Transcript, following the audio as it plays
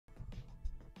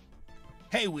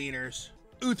Hey Wieners,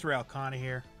 Uthrael Kana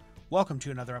here. Welcome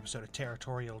to another episode of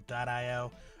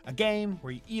Territorial.io, a game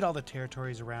where you eat all the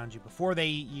territories around you before they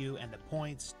eat you and the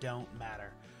points don't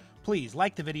matter. Please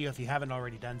like the video if you haven't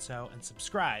already done so and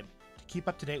subscribe to keep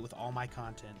up to date with all my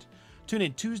content. Tune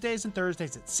in Tuesdays and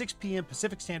Thursdays at 6 p.m.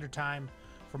 Pacific Standard Time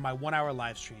for my 1-hour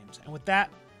live streams. And with that,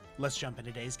 let's jump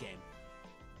into today's game.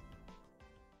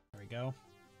 There we go.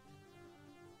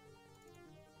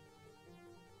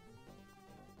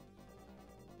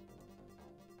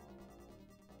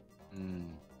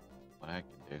 What I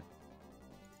can do.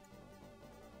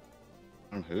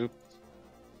 I'm hooped.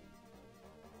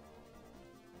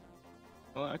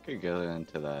 Well, I could go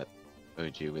into that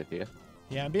OG with you.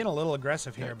 Yeah, I'm being a little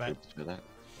aggressive here, Got but hoops for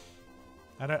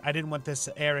that. I didn't want this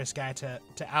Ares guy to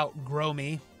outgrow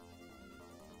me.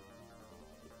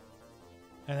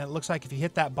 And it looks like if you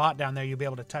hit that bot down there, you'll be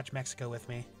able to touch Mexico with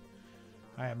me.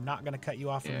 I am not going to cut you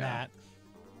off from that.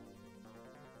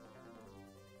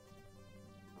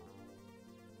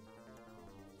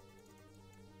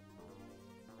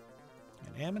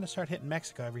 And I'm going to start hitting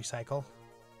Mexico every cycle.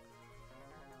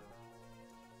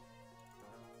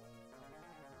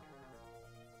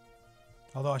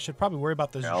 Although I should probably worry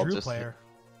about this Drew player.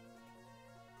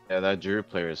 Yeah, that Drew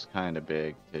player is kind of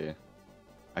big too.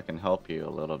 I can help you a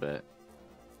little bit.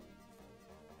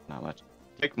 Not much.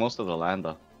 Take most of the land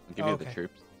though. I'll give you the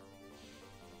troops.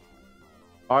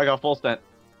 Oh, I got full stent.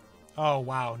 Oh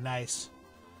wow, nice.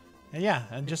 And yeah,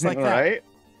 and just like that.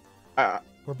 Right?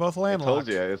 We're both landlocked. I told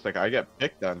you, it's like I get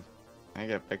picked on. I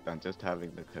get picked on just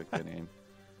having the token name.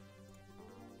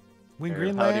 Win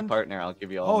Greenland. Howdy partner, I'll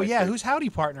give you all. Oh yeah, who's Howdy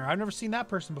partner? I've never seen that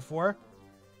person before.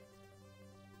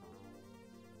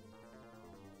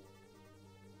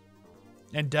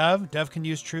 And Dove can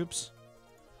use troops.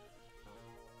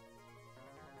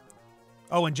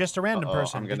 Oh, and just a random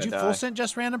person. Did you full send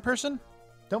just random person?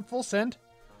 Don't full send.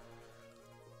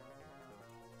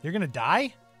 You're gonna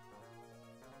die?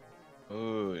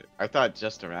 Ooh, I thought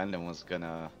just a random was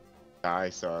gonna die,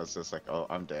 so I was just like, oh,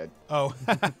 I'm dead. Oh.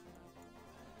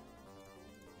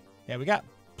 Yeah, we got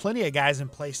plenty of guys in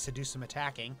place to do some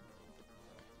attacking.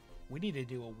 We need to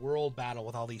do a world battle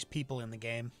with all these people in the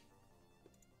game.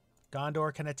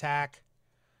 Gondor can attack.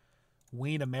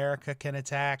 Ween America can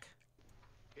attack.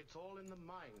 It's all in the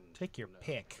mind. Take your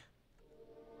pick.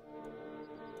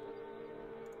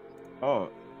 Oh,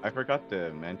 I forgot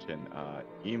to mention,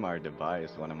 Emar Dubai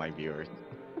is one of my viewers.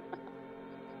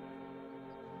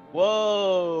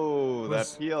 Whoa,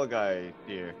 that PL guy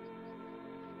here.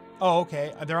 Oh,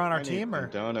 okay. They're on our team, or?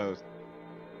 Donos.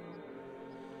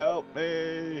 Help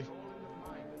me!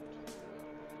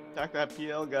 Attack that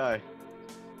PL guy.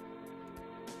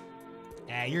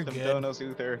 Yeah, you're good. Donos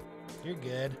Uther. You're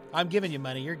good. I'm giving you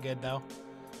money. You're good, though.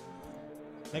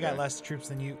 They got less troops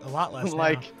than you. A lot less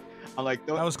now. I'm like,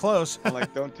 don't. That was close. I'm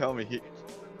like, don't tell me.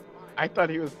 I thought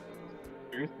he was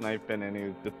sniping and he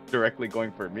was just directly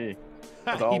going for me.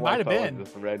 He might have been.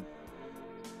 This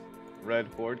red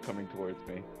horde coming towards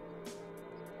me.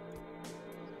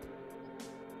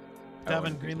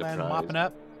 Devin, Greenland mopping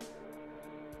up.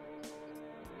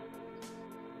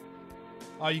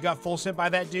 Oh, you got full sent by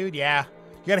that dude? Yeah.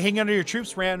 You gotta hang under your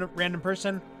troops, random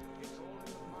person.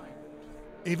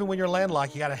 Even when you're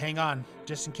landlocked, you gotta hang on,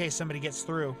 just in case somebody gets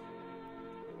through.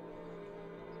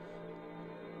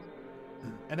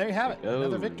 And there you have it.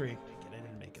 Another victory. I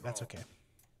didn't make it. That's okay.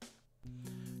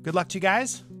 Good luck to you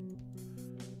guys.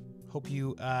 Hope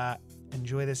you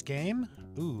enjoy this game.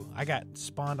 Ooh, I got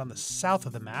spawned on the south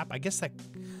of the map. I guess that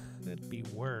could be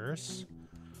worse.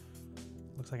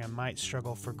 Looks like I might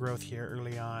struggle for growth here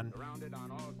early on.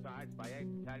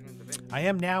 I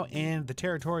am now in the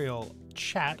territorial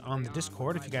chat on the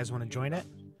Discord if you guys want to join it.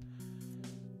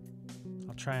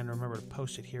 I'll try and remember to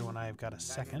post it here when I've got a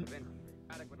second.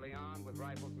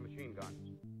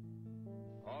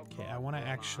 Okay, I want to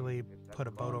actually put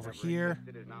a boat over here.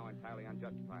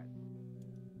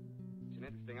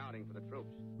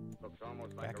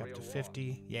 Back up to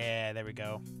 50. Yeah, there we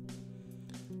go.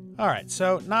 All right,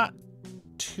 so not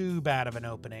too bad of an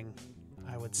opening,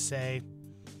 I would say.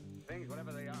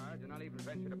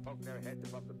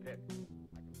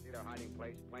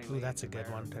 Ooh, that's a good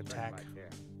one to attack.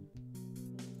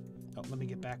 Oh, let me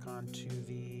get back onto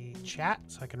the chat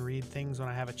so I can read things when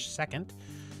I have a second.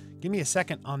 Give me a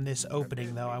second on this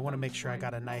opening, though. I want to make sure I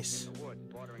got a nice,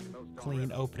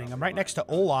 clean opening. I'm right next to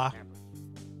Ola.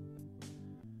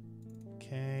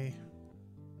 Okay.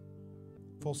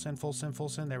 Full send, full send, full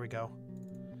send. There we go.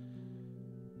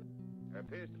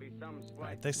 All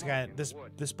right, this guy,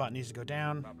 this bot needs to go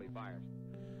down.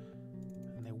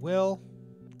 And they will.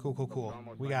 Cool, cool, cool.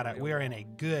 We got it. We are in a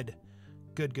good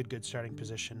starting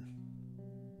position.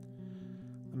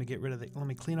 Let me get rid of the. Let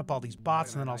me clean up all these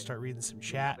bots, and then I'll start reading some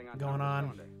chat going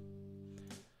on.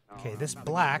 Okay, this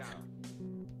black,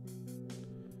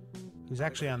 who's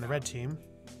actually on the red team.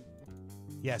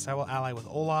 Yes, I will ally with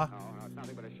Ola.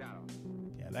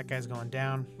 Yeah, that guy's going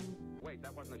down.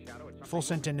 Full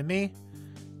sent into me.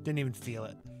 Didn't even feel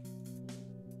it.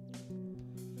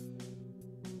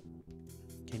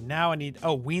 Okay, now I need...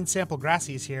 Oh, Ween Sample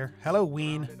Grassy is here. Hello,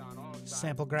 Ween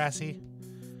Sample Grassy.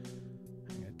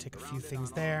 I'm going to take a few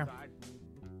things there.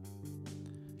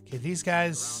 Okay, these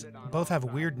guys both have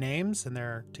weird names, and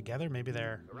they're together. Maybe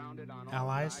they're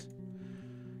allies.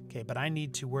 Okay, but I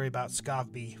need to worry about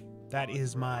Skavby. That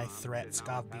is my threat,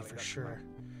 Skavby, for sure.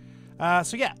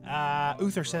 So yeah,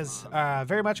 Uther says,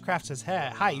 very much. Craft says,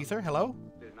 hey, hi, Uther, hello.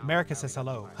 America says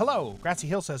hello. Hello. Grassy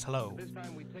Hill says hello.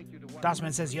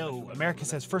 Dossman says, yo. America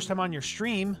says, first time on your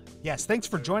stream. Yes, thanks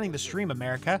for joining the stream,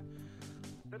 America.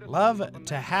 Love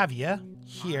to have you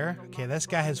here. Okay, this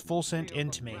guy has full sent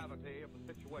into me.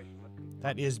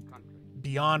 That is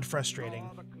beyond frustrating.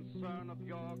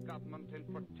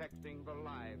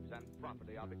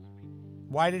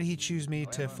 Why did he choose me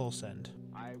to full send?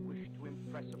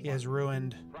 He has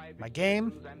ruined my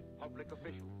game.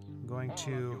 I'm going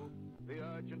to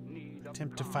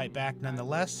attempt to fight back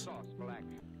nonetheless.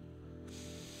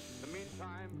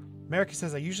 America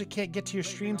says, I usually can't get to your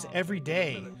streams every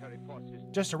day.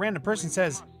 Just a random person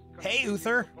says, hey,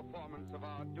 Uther.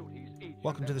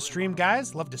 Welcome to the stream,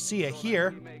 guys. Love to see you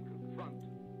here.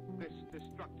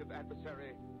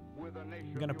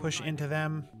 I'm going to push into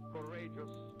them.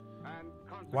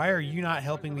 Why are you not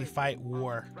helping me fight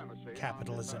war?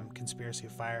 Capitalism, conspiracy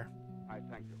of fire.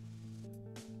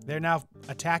 They're now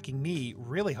attacking me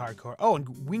really hardcore. Oh,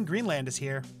 and Wing Greenland is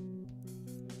here.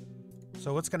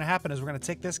 So what's going to happen is we're going to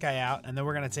take this guy out, and then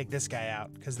we're going to take this guy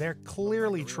out, because they're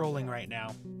clearly trolling right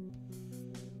now.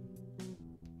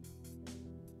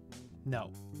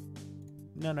 No.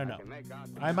 No, no, no.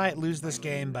 I might lose this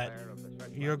game, but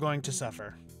you're going to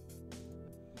suffer.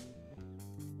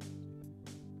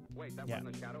 Yeah.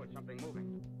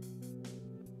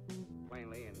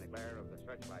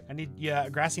 I need, yeah,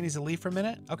 Grassy needs to leave for a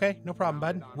minute. Okay, no problem,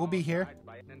 bud. We'll be here.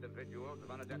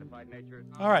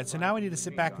 Alright, so now we need to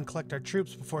sit back and collect our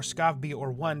troops before Skavby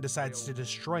or 1 decides to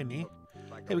destroy me.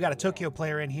 Hey, we got a Tokyo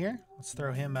player in here. Let's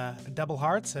throw him a double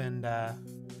hearts and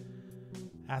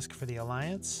ask for the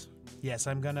alliance. Yes,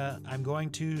 I'm going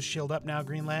to shield up now,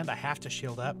 Greenland. I have to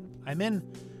shield up. I'm in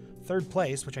 3rd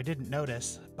place, which I didn't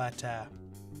notice, but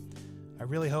I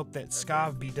really hope that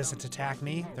Skavby doesn't attack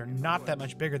me. They're not that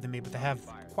much bigger than me, but they have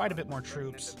quite a bit more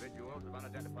troops.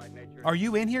 Are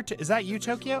you in here? Is that you,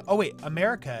 Tokyo? Oh, wait,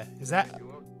 America. Is that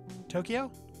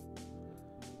Tokyo?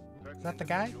 Is that the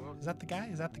guy? Is that the guy?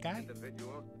 Is that the guy?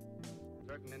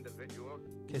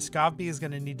 Okay, Skavby is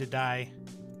going to need to die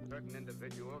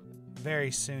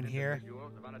very soon here.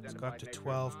 Let's go up to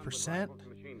 12%.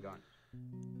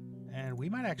 And we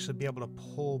might actually be able to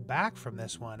pull back from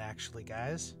this one, actually,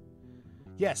 guys.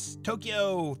 Yes,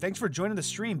 Tokyo! Thanks for joining the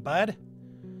stream, bud.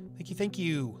 Thank you, thank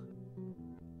you.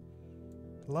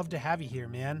 Love to have you here,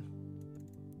 man.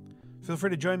 Feel free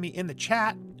to join me in the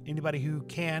chat. Anybody who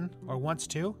can or wants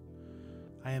to.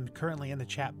 I am currently in the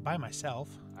chat by myself.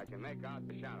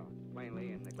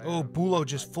 Oh, Bulo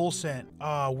just full sent.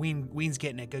 Oh, Ween's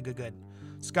getting it. Good, good, good.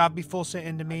 Skavby full sent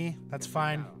into me. That's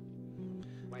fine.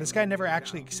 This guy never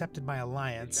actually accepted my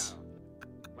alliance.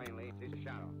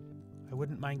 I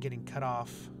wouldn't mind getting cut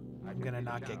off. I'm going to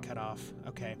not get cut off.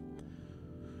 Okay.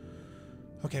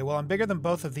 Okay, well, I'm bigger than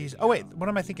both of these. Oh, wait. What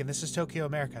am I thinking? This is Tokyo,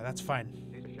 America. That's fine.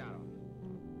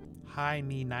 Hi,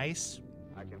 me nice.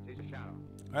 All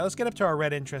right, let's get up to our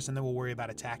red interest, and then we'll worry about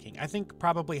attacking. I think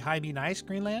probably hi, me nice,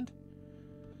 Greenland.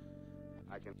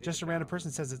 Just a random person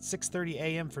says it's 6:30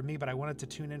 a.m. for me, but I wanted to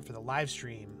tune in for the live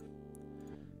stream.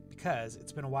 Because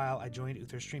it's been a while I joined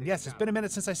Uther's stream. Yes, it's been a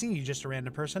minute since I've seen you, just a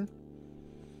random person.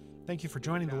 Thank you for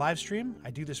joining the live stream.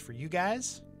 I do this for you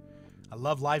guys. I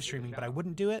love live streaming, but I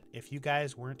wouldn't do it if you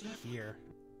guys weren't here.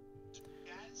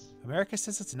 America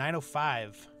says it's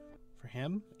 9:05 for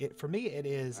him. For me, it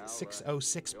is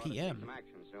 6:06 p.m.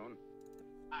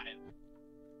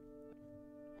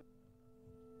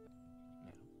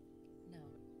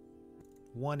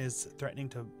 One is threatening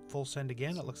to full send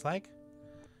again, it looks like.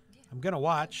 I'm going to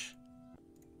watch.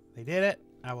 They did it.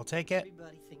 I will take it.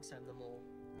 Everybody thinks I'm the mole.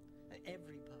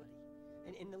 Everybody.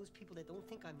 And those people that don't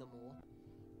think I'm the mole,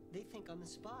 they think I'm the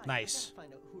spy. Nice. I gotta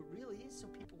find out who it really is so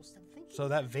people will stop thinking. So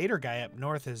that Vader guy up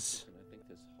north is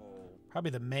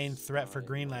probably the main threat for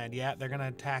Greenland. Yeah, they're going to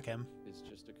attack him. It's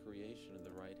just a creation of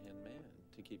the right-hand man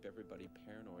to keep everybody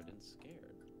paranoid and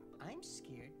scared. I'm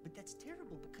scared, but that's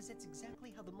terrible because that's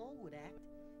exactly how the mole would act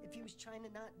if he was trying to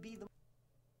not be the...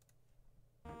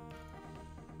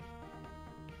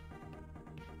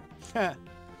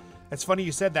 It's funny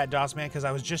you said that, DOS man, because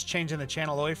I was just changing the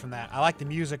channel away from that. I like the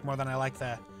music more than I like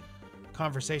the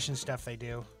conversation stuff they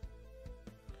do.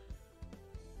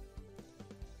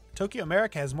 Tokyo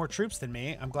America has more troops than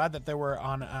me. I'm glad that they were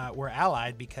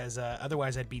allied, because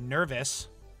otherwise I'd be nervous.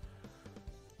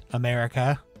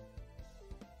 America.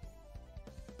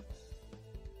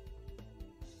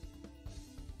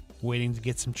 Waiting to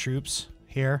get some troops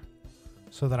here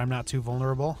so that I'm not too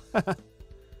vulnerable.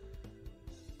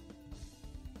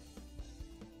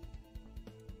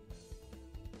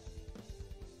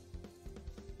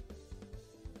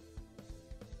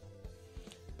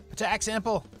 Attack,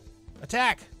 Sample!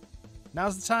 Attack!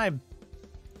 Now's the time.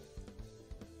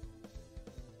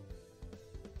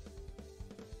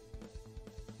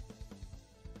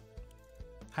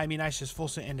 Jaime Nice just full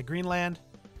sent into Greenland.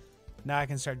 Now I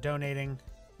can start donating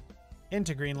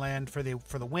into Greenland for the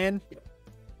win.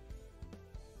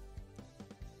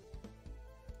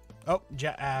 Oh,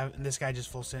 and this guy just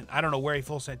full sent. I don't know where he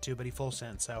full sent to, but he full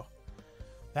sent, so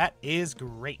that is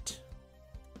great.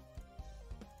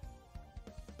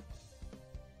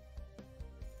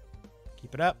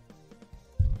 Keep it up.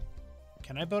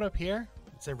 Can I vote up here?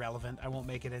 It's irrelevant. I won't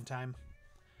make it in time.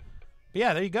 But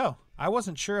yeah, there you go. I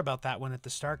wasn't sure about that one at the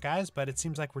start, guys, but it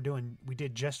seems like we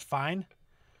did just fine.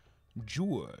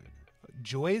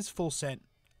 Joy's full sent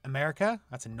America.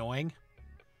 That's annoying.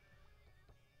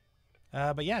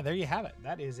 But yeah, there you have it.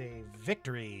 That is a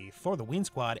victory for the Ween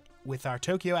Squad with our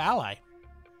Tokyo ally.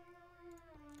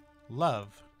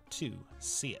 Love to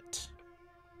see it.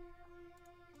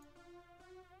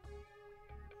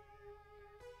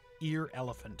 Ear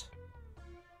elephant.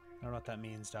 I don't know what that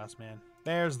means, DOS man.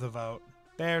 There's the vote.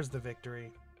 There's the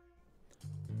victory.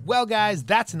 Well, guys,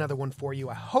 that's another one for you.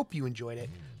 I hope you enjoyed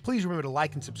it. Please remember to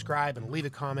like and subscribe and leave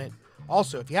a comment.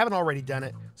 Also, if you haven't already done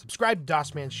it, subscribe to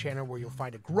DOS Man's channel, where you'll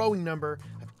find a growing number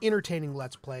of entertaining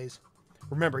Let's Plays.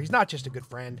 Remember, he's not just a good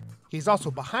friend. He's also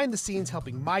behind the scenes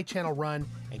helping my channel run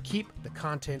and keep the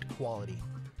content quality.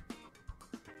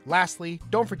 Lastly,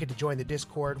 don't forget to join the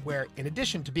Discord, where, in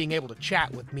addition to being able to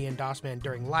chat with me and DOSman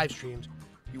during live streams,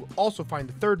 you will also find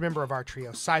the third member of our trio,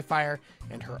 Sci-Fire,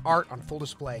 and her art on full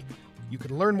display. You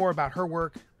can learn more about her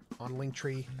work on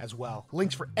Linktree as well.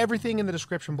 Links for everything in the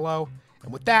description below.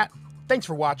 And with that, thanks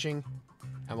for watching,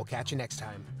 and we'll catch you next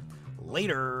time.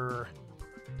 Later!